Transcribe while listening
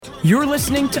You're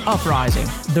listening to Uprising,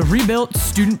 the Rebuilt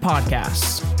Student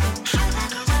Podcast.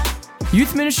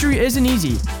 Youth ministry isn't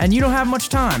easy, and you don't have much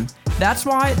time. That's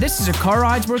why this is a car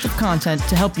ride's worth of content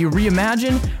to help you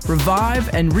reimagine,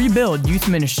 revive, and rebuild youth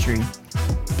ministry.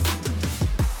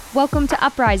 Welcome to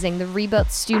Uprising, the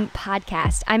Rebuilt Student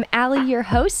Podcast. I'm Allie, your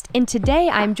host, and today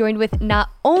I'm joined with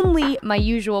not only my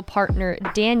usual partner,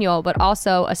 Daniel, but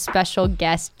also a special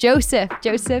guest, Joseph.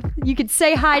 Joseph, you could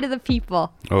say hi to the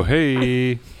people. Oh,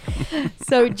 hey.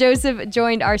 So Joseph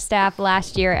joined our staff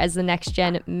last year as the Next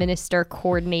Gen Minister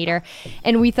Coordinator,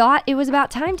 and we thought it was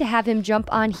about time to have him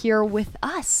jump on here with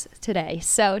us today.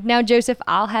 So now, Joseph,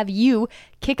 I'll have you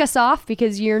kick us off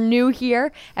because you're new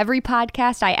here. Every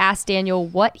podcast I ask Daniel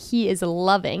what he is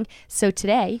loving. So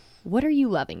today, what are you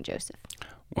loving, Joseph?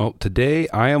 Well, today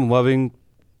I am loving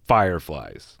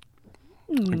fireflies.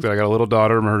 I got a little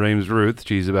daughter. Her name's Ruth.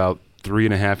 She's about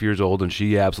 3.5 years old, and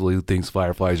she absolutely thinks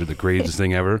fireflies are the greatest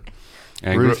thing ever.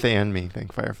 And Ruth and me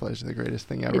think fireflies are the greatest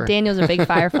thing ever. Daniel's a big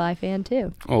firefly fan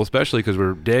too. Well, especially because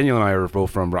Daniel and I are both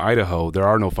from Idaho. There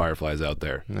are no fireflies out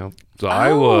there. Nope. So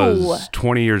I was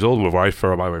 20 years old when I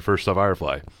saw my first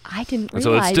firefly. I didn't realize.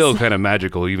 So it's still kind of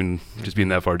magical, even just being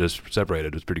that far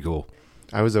separated. It's pretty cool.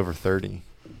 I was over 30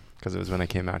 because it was when I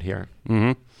came out here.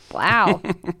 Mm-hmm. Wow.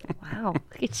 Wow.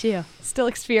 Look at you. Still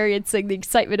experiencing the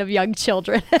excitement of young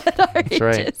children at our ages.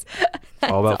 Right.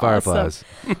 All about fireflies.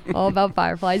 All about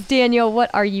fireflies. Daniel,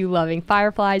 what are you loving?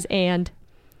 Fireflies and?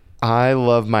 I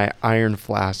love my Iron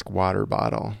Flask water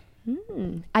bottle.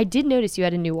 I did notice you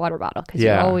had a new water bottle because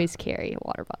you always carry a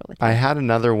water bottle with you. I had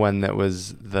another one that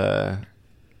was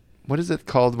what is it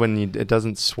called when it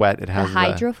doesn't sweat? It has the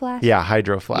Hydro Flask? Yeah,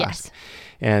 Hydro Flask.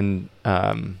 Yes.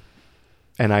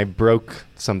 And I broke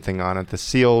something on it. The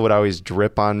seal would always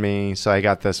drip on me, so I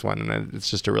got this one, and it's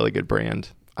just a really good brand,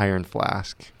 Iron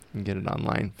Flask. You can get it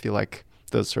online if you like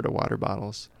those sort of water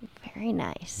bottles. Very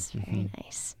nice. Very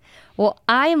nice. Well,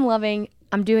 I'm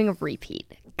doing a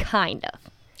repeat, kind of.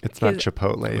 It's not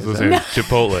Chipotle, is it?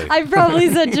 Chipotle. I've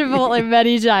probably said Chipotle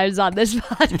many times on this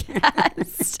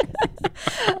podcast.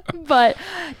 But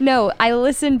no, I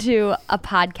listen to a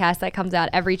podcast that comes out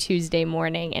every Tuesday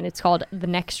morning, and it's called The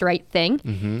Next Right Thing.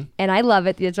 Mm-hmm. And I love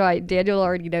it. That's why Daniel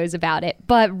already knows about it.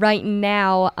 But right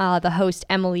now, the host,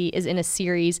 Emily, is in a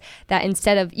series that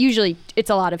instead of, usually it's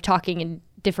a lot of talking and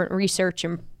different research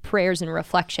and prayers and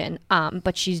reflection,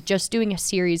 but she's just doing a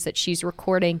series that she's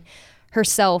recording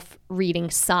herself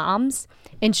reading Psalms,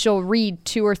 and she'll read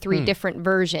 2 or 3 different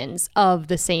versions of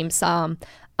the same Psalm.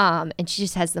 And she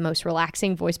just has the most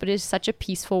relaxing voice, but it is such a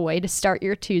peaceful way to start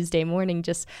your Tuesday morning,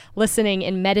 just listening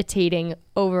and meditating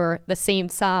over the same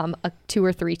Psalm 2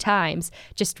 or 3 times,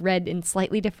 just read in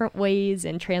slightly different ways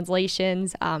and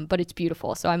translations. But it's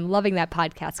beautiful. So I'm loving that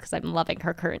podcast because I'm loving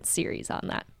her current series on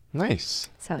that. Nice.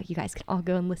 So you guys can all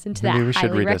go and listen to Maybe that. we should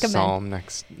Highly read recommend. a psalm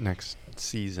next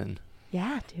season.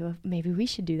 Yeah, maybe we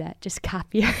should do that. Just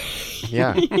copy her.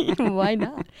 Yeah. Why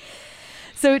not?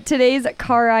 So today's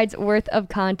car ride's worth of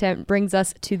content brings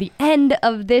us to the end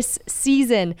of this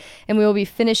season, and we will be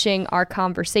finishing our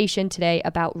conversation today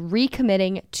about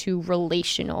recommitting to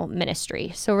relational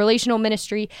ministry. So relational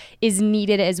ministry is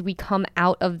needed as we come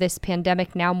out of this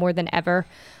pandemic now more than ever.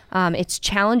 It's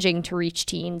challenging to reach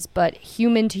teens, but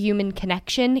human-to-human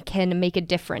connection can make a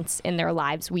difference in their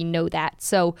lives. We know that.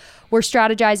 So we're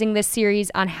strategizing this series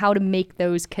on how to make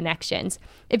those connections.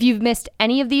 If you've missed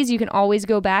any of these, you can always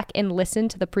go back and listen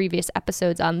to the previous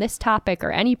episodes on this topic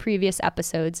or any previous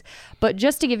episodes. But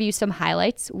just to give you some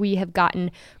highlights, we have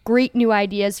gotten great new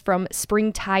ideas from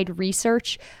Springtide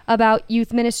Research about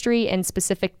youth ministry and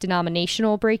specific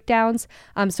denominational breakdowns.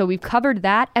 So we've covered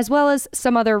that, as well as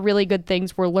some other really good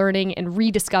things we're learning and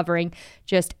rediscovering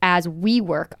just as we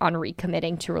work on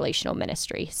recommitting to relational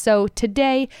ministry. So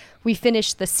today we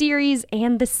finish the series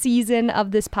and the season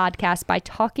of this podcast by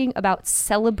talking about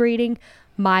celebrating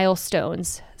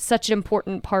milestones. Such an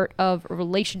important part of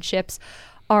relationships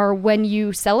are when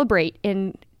you celebrate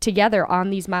together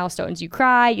on these milestones. You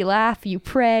cry, you laugh, you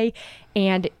pray,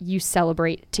 and you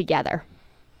celebrate together.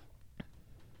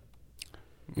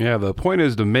 Yeah, the point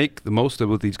is to make the most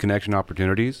of these connection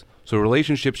opportunities. So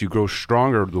relationships, you grow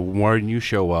stronger the more you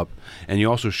show up, and you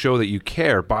also show that you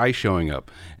care by showing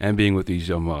up and being with these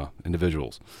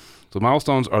individuals. So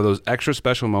milestones are those extra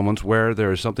special moments where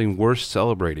there is something worth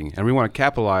celebrating, and we want to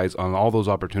capitalize on all those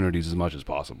opportunities as much as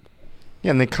possible.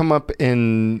 Yeah, and they come up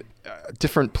in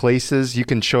different places. You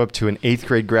can show up to an 8th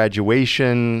grade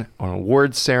graduation or an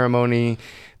awards ceremony.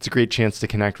 It's a great chance to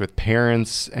connect with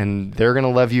parents, and they're going to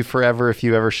love you forever if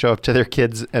you ever show up to their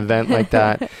kids' event like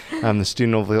that. The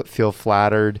student will feel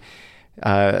flattered.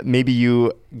 Maybe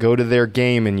you go to their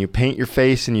game and you paint your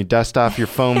face and you dust off your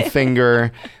foam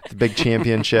finger, the big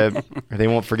championship, or they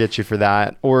won't forget you for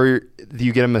that. Or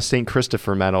you get them a St.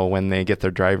 Christopher medal when they get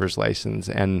their driver's license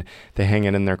and they hang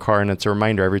it in their car. And it's a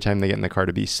reminder every time they get in the car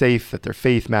to be safe, that their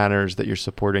faith matters, that you're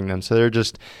supporting them. So they're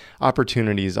just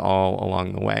opportunities all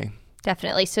along the way.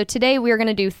 Definitely. So today we're going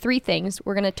to do 3 things.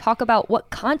 We're going to talk about what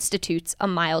constitutes a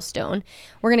milestone.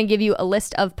 We're going to give you a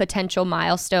list of potential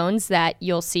milestones that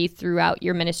you'll see throughout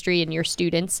your ministry and your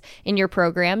students in your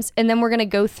programs. And then we're going to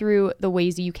go through the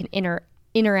ways you can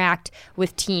interact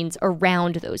with teens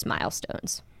around those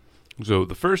milestones. So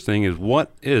the first thing is, what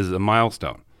is a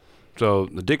milestone? So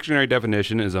the dictionary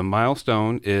definition is a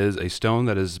milestone is a stone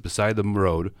that is beside the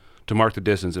road to mark the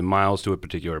distance in miles to a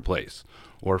particular place,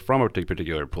 or from a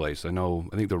particular place. I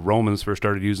think the Romans first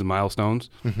started using milestones,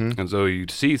 and so you'd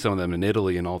see some of them in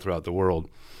Italy and all throughout the world.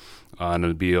 And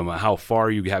it'd be how far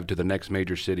you have to the next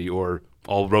major city, or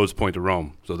all roads point to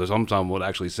Rome. So there's some would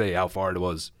actually say how far it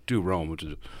was to Rome, which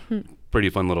is a pretty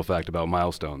fun little fact about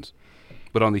milestones.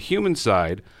 But on the human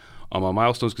side,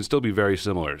 milestones can still be very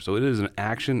similar. So it is an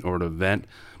action or an event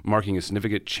marking a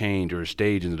significant change or a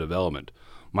stage in the development.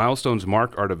 Milestones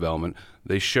mark our development.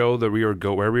 They show that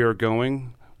where we are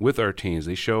going with our teens.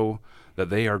 They show that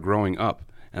they are growing up,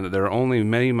 and that there are only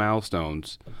many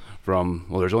milestones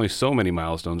there's only so many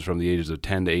milestones from the ages of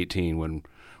 10 to 18 when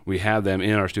we have them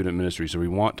in our student ministry. So we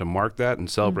want to mark that and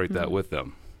celebrate that with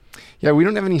them. Yeah, we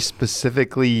don't have any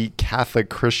specifically Catholic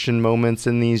Christian moments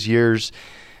in these years.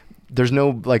 There's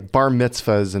no like bar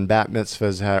mitzvahs and bat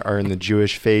mitzvahs are in the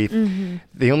Jewish faith.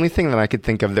 The only thing that I could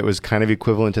think of that was kind of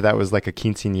equivalent to that was like a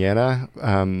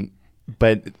quinceañera.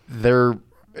 But they're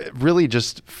really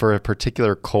just for a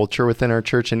particular culture within our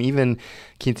church. And even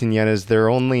quinceañeras, they're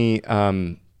only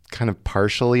kind of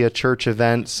partially a church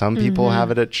event. Some people have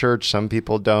it at church, some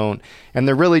people don't. And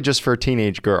they're really just for a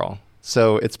teenage girl.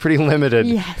 So it's pretty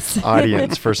limited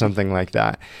audience for something like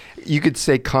that. You could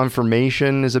say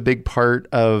confirmation is a big part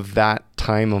of that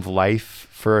time of life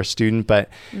for a student. But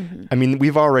I mean,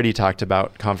 we've already talked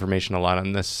about confirmation a lot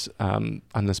on this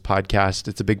podcast.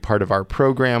 It's a big part of our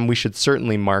program. We should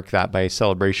certainly mark that by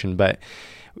celebration. But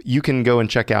you can go and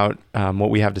check out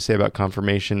what we have to say about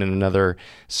confirmation in another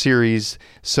series.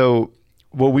 So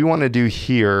what we want to do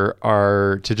here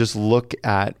are to just look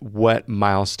at what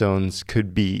milestones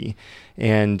could be.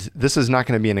 And this is not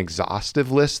going to be an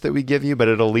exhaustive list that we give you, but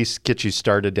it'll at least get you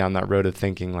started down that road of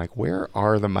thinking like, where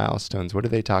are the milestones? What are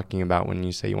they talking about when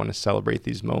you say you want to celebrate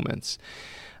these moments?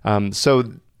 So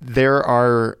there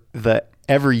are the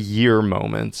every year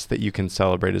moments that you can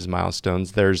celebrate as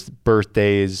milestones. There's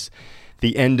birthdays,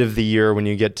 the end of the year when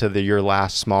you get to your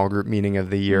last small group meeting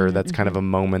of the year. That's kind of a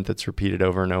moment that's repeated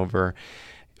over and over.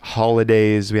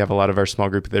 Holidays, we have a lot of our small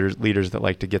group leaders that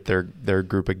like to get their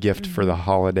group a gift for the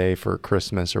holiday, for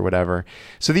Christmas or whatever.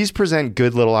 So these present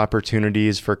good little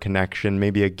opportunities for connection,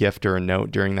 maybe a gift or a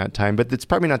note during that time, but it's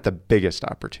probably not the biggest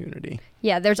opportunity.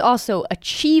 Yeah, there's also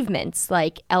achievements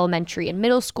like elementary and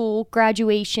middle school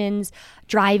graduations,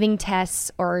 driving tests,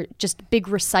 or just big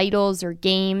recitals or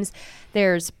games.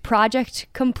 There's project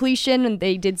completion when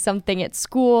they did something at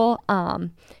school,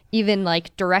 even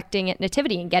like directing at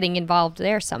Nativity and getting involved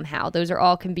there somehow. Those are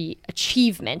all can be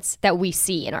achievements that we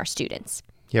see in our students.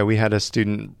 Yeah, we had a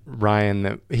student, Ryan,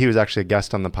 that he was actually a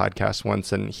guest on the podcast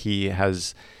once, and he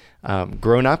has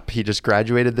grown up. He just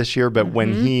graduated this year, but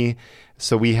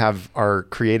so we have our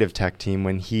creative tech team,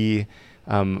 when he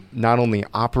not only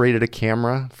operated a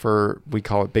camera for, we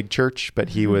call it Big Church, but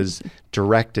he was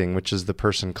directing, which is the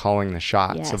person calling the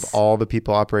shots of all the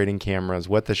people operating cameras,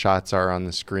 what the shots are on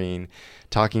the screen,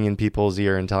 talking in people's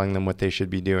ear and telling them what they should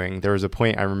be doing. There was a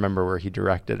point I remember where he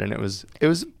directed, and it was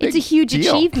it's a huge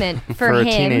achievement for him,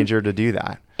 a teenager to do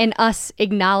that. And us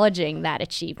acknowledging that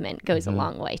achievement goes a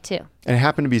long way too. And it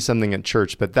happened to be something at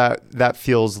church, but that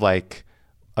feels like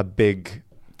a big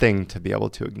thing to be able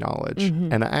to acknowledge.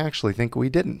 And I actually think we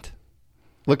didn't.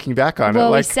 Looking back on it,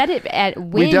 well, we said it at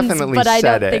Wings, but I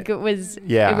don't think it was.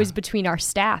 It was between our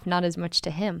staff, not as much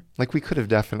to him. Like we could have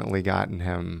definitely gotten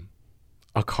him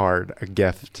a card, a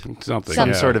gift, some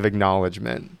yeah. sort of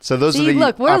acknowledgement. So those are the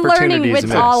look, we're opportunities learning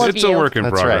with all of it's a work in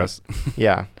That's progress. Right.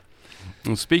 Yeah.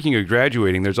 Well, speaking of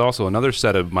graduating, there's also another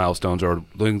set of milestones or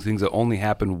things that only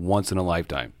happen once in a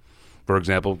lifetime. For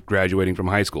example, graduating from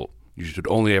high school. You should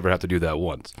only ever have to do that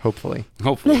once. Hopefully.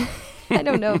 I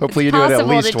don't know. Hopefully you do it at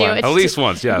least once. At least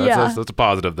once, yeah. That's a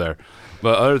positive there.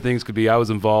 But other things could be, I was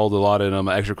involved a lot in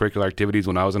extracurricular activities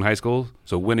when I was in high school.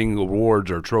 So winning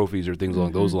awards or trophies or things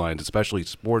along those lines, especially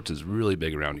sports, is really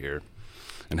big around here.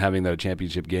 and having that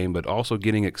championship game, but also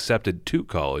getting accepted to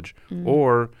college,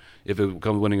 or if it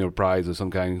comes winning a prize of some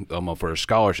kind for a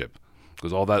scholarship,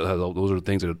 because all that those are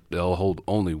things that they'll hold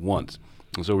only once.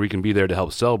 And so we can be there to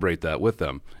help celebrate that with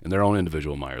them in their own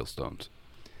individual milestones.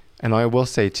 And I will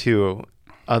say too,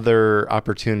 other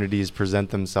opportunities present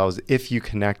themselves if you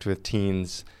connect with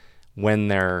teens when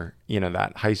they're,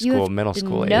 that high school, middle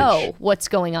school age. Know what's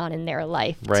going on in their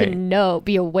life, right. To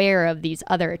be aware of these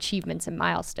other achievements and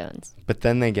milestones. But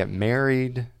then they get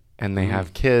married and they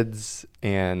have kids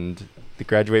and they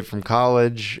graduate from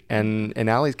college, and in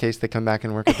Allie's case, they come back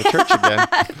and work at the church again.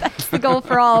 That's the goal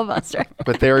for all of us, right?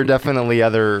 But there are definitely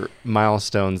other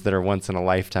milestones that are once in a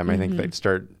lifetime. I think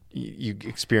that you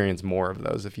experience more of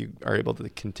those if you are able to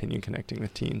continue connecting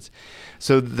with teens.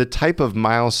 So the type of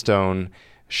milestone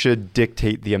should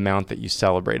dictate the amount that you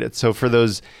celebrate it. So for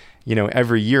those,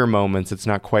 every year moments, it's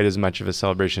not quite as much of a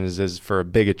celebration as is for a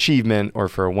big achievement or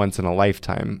for a once in a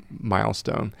lifetime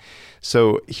milestone.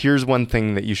 So here's one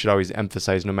thing that you should always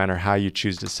emphasize no matter how you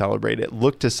choose to celebrate it.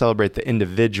 Look to celebrate the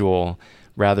individual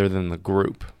rather than the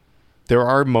group. There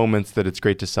are moments that it's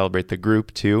great to celebrate the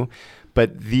group too,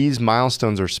 but these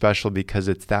milestones are special because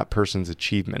it's that person's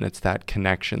achievement. It's that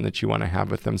connection that you want to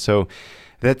have with them. So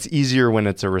that's easier when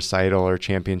it's a recital or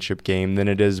championship game than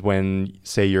it is when,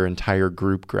 say, your entire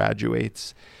group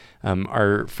graduates.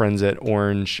 Our friends at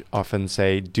Orange often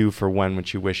say, do for one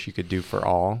what you wish you could do for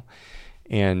all.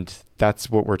 And that's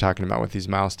what we're talking about with these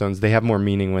milestones. They have more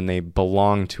meaning when they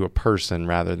belong to a person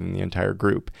rather than the entire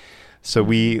group. So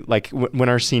we, when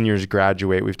our seniors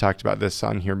graduate, we've talked about this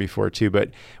on here before too,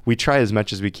 but we try as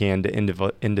much as we can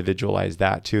to individualize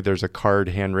that too. There's a card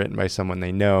handwritten by someone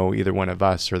they know, either one of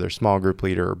us or their small group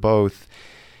leader or both.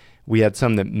 We had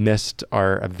some that missed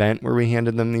our event where we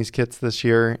handed them these kits this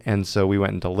year, and so we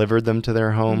went and delivered them to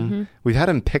their home. We've had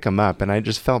them pick them up, and I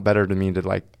just felt better to me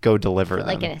to go deliver them.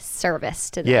 Like a service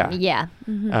to them. Yeah.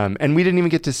 And we didn't even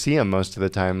get to see them most of the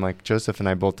time. Like Joseph and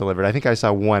I both delivered. I think I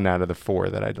saw 1 out of the 4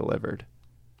 that I delivered.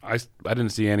 I didn't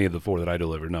see any of the 4 that I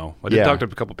delivered, no. I did talk to a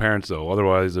couple parents, though.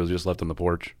 Otherwise, it was just left on the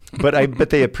porch. But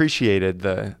they appreciated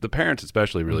the parents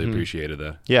especially really appreciated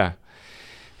that. Yeah.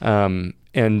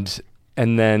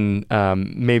 And then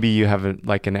maybe you have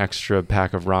an extra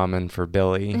pack of ramen for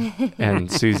Billy,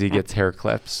 and Susie gets hair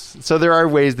clips. So there are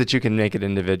ways that you can make it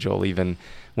individual, even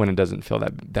when it doesn't feel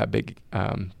that big.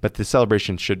 But the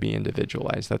celebration should be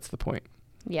individualized. That's the point.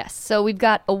 Yes. So we've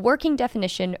got a working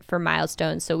definition for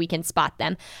milestones so we can spot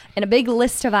them, and a big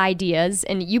list of ideas.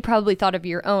 And you probably thought of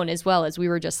your own as well, as we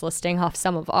were just listing off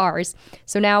some of ours.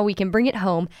 So now we can bring it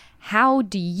home. How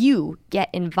do you get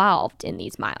involved in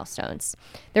these milestones?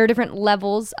 There are different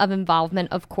levels of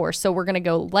involvement, of course, so we're going to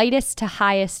go lightest to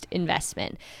highest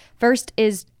investment. First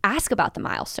is ask about the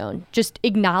milestone. Just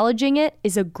acknowledging it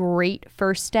is a great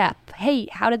first step. Hey,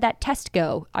 how did that test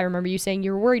go? I remember you saying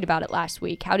you were worried about it last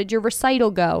week. How did your recital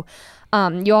go?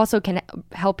 You also can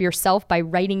help yourself by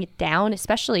writing it down,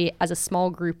 especially as a small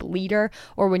group leader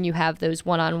or when you have those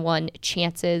one-on-one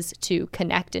chances to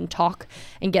connect and talk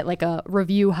and get a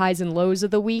review highs and lows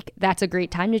of the week. That's a great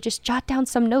time to just jot down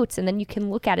some notes, and then you can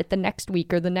look at it the next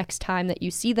week or the next time that you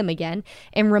see them again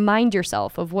and remind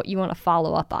yourself of what you want to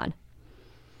follow up on.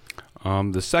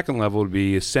 The second level would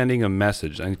be sending a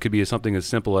message, and it could be something as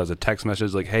simple as a text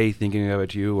message like, hey, thinking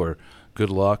about you, or good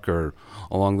luck, or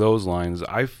along those lines.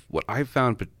 What I've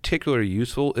found particularly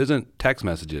useful isn't text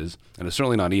messages, and it's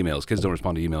certainly not emails. Kids don't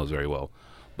respond to emails very well.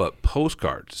 But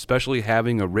postcards, especially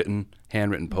having a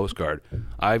handwritten postcard.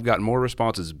 I've gotten more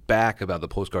responses back about the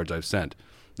postcards I've sent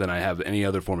than I have any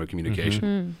other form of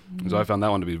communication. So I found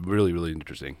that one to be really, really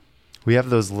interesting. We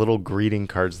have those little greeting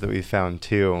cards that we found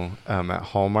too at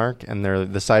Hallmark, and they're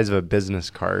the size of a business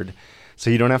card. So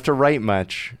you don't have to write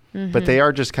much, but they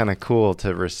are just kind of cool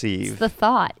to receive. It's the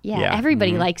thought. Yeah.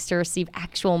 Everybody likes to receive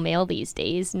actual mail these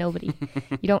days. You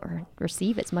don't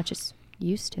receive as much as you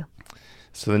used to.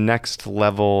 So the next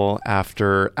level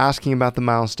after asking about the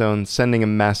milestone, sending a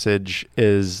message,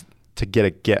 is to get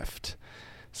a gift.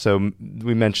 So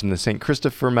we mentioned the St.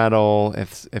 Christopher medal,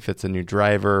 if it's a new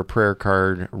driver, prayer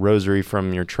card, rosary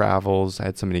from your travels. I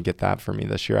had somebody get that for me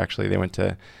this year. Actually, they went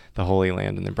to the Holy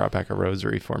Land and they brought back a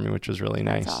rosary for me, which was really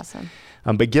nice. That's awesome.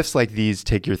 But gifts like these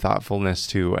take your thoughtfulness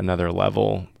to another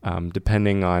level.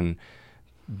 Depending on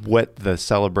what the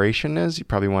celebration is, you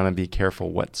probably want to be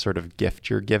careful what sort of gift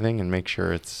you're giving and make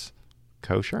sure it's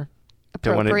kosher.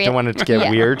 Don't want it to get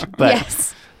weird,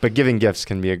 but giving gifts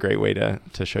can be a great way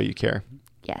to show you care.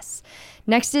 Yes.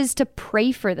 Next is to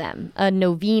pray for them, a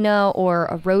novena or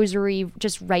a rosary,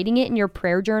 just writing it in your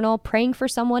prayer journal, praying for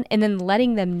someone, and then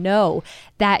letting them know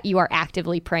that you are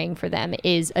actively praying for them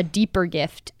is a deeper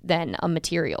gift than a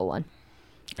material one.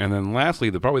 And then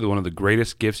lastly, probably one of the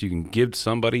greatest gifts you can give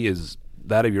somebody is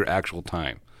that of your actual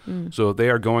time. So if they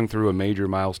are going through a major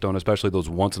milestone, especially those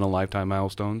once-in-a-lifetime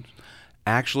milestones,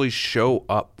 actually show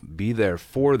up, be there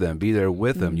for them, be there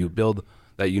with them. You build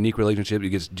that unique relationship. It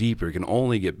gets deeper. It can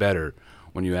only get better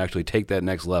when you actually take that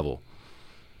next level.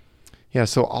 Yeah,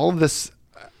 so all of this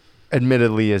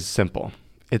admittedly is simple.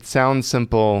 It sounds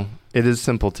simple. It is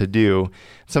simple to do.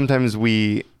 Sometimes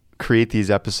we create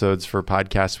these episodes for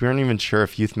podcasts. We aren't even sure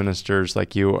if youth ministers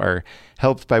like you are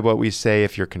helped by what we say,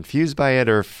 if you're confused by it,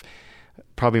 or if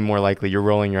probably more likely you're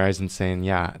rolling your eyes and saying,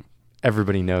 yeah,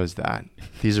 everybody knows that.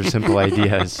 These are simple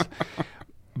ideas.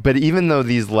 But even though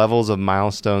these levels of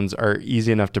milestones are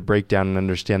easy enough to break down and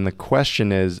understand, the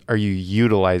question is, are you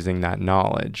utilizing that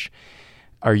knowledge?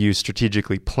 Are you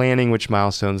strategically planning which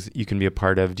milestones you can be a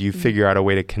part of? Do you figure out a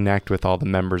way to connect with all the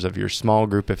members of your small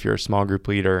group if you're a small group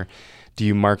leader? Do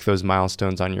you mark those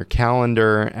milestones on your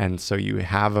calendar and so you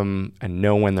have them and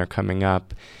know when they're coming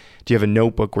up? Do you have a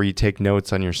notebook where you take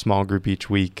notes on your small group each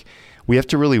week? We have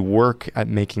to really work at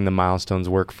making the milestones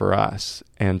work for us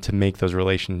and to make those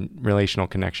relational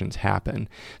connections happen.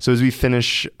 So as we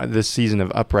finish this season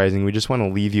of Uprising, we just want to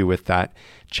leave you with that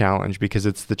challenge, because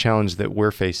it's the challenge that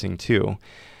we're facing too.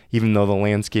 Even though the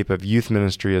landscape of youth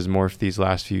ministry has morphed these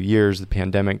last few years, the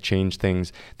pandemic changed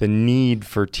things, the need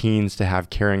for teens to have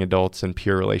caring adults and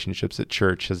peer relationships at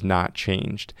church has not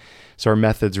changed. So our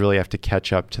methods really have to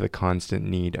catch up to the constant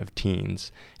need of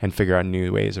teens and figure out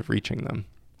new ways of reaching them.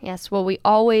 Yes, well, we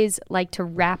always like to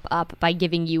wrap up by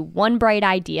giving you one bright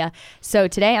idea. So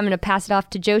today I'm going to pass it off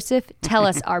to Joseph. Tell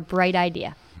us our bright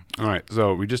idea. All right,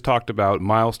 so we just talked about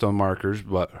milestone markers,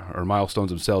 or milestones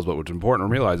themselves, but what's important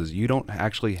to realize is you don't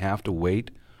actually have to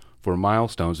wait for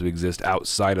milestones to exist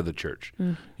outside of the church.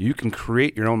 You can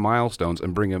create your own milestones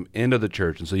and bring them into the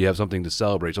church, and so you have something to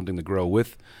celebrate, something to grow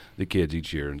with the kids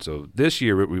each year. And so this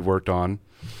year what we've worked on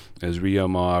is we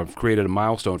created a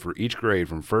milestone for each grade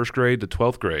from 1st grade to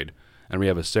 12th grade. And we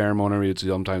have a ceremony. It's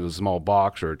sometimes a small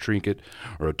box or a trinket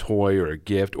or a toy or a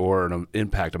gift or an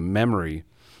impact, a memory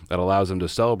that allows them to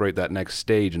celebrate that next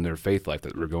stage in their faith life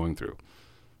that we're going through.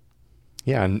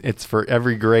 Yeah, and it's for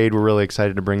every grade. We're really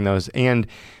excited to bring those. And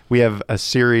we have a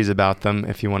series about them.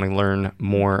 If you want to learn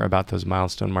more about those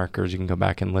milestone markers, you can go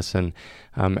back and listen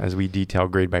as we detail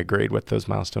grade by grade what those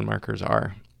milestone markers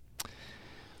are.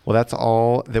 Well, that's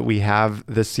all that we have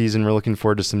this season. We're looking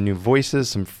forward to some new voices,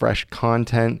 some fresh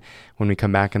content. When we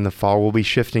come back in the fall, we'll be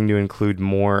shifting to include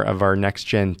more of our Next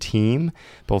Gen team,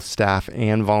 both staff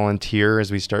and volunteer,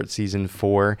 as we start season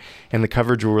 4. And the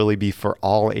coverage will really be for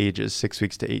all ages, 6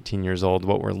 weeks to 18 years old,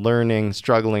 what we're learning,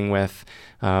 struggling with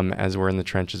as we're in the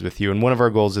trenches with you. And one of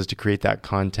our goals is to create that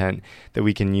content that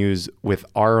we can use with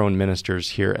our own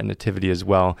ministers here at Nativity as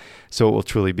well. So it will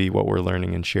truly be what we're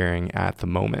learning and sharing at the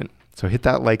moment. So hit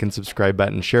that like and subscribe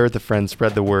button, share with a friend,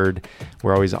 spread the word.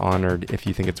 We're always honored if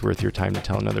you think it's worth your time to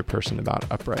tell another person about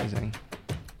Uprising.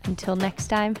 Until next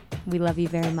time, we love you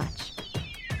very much.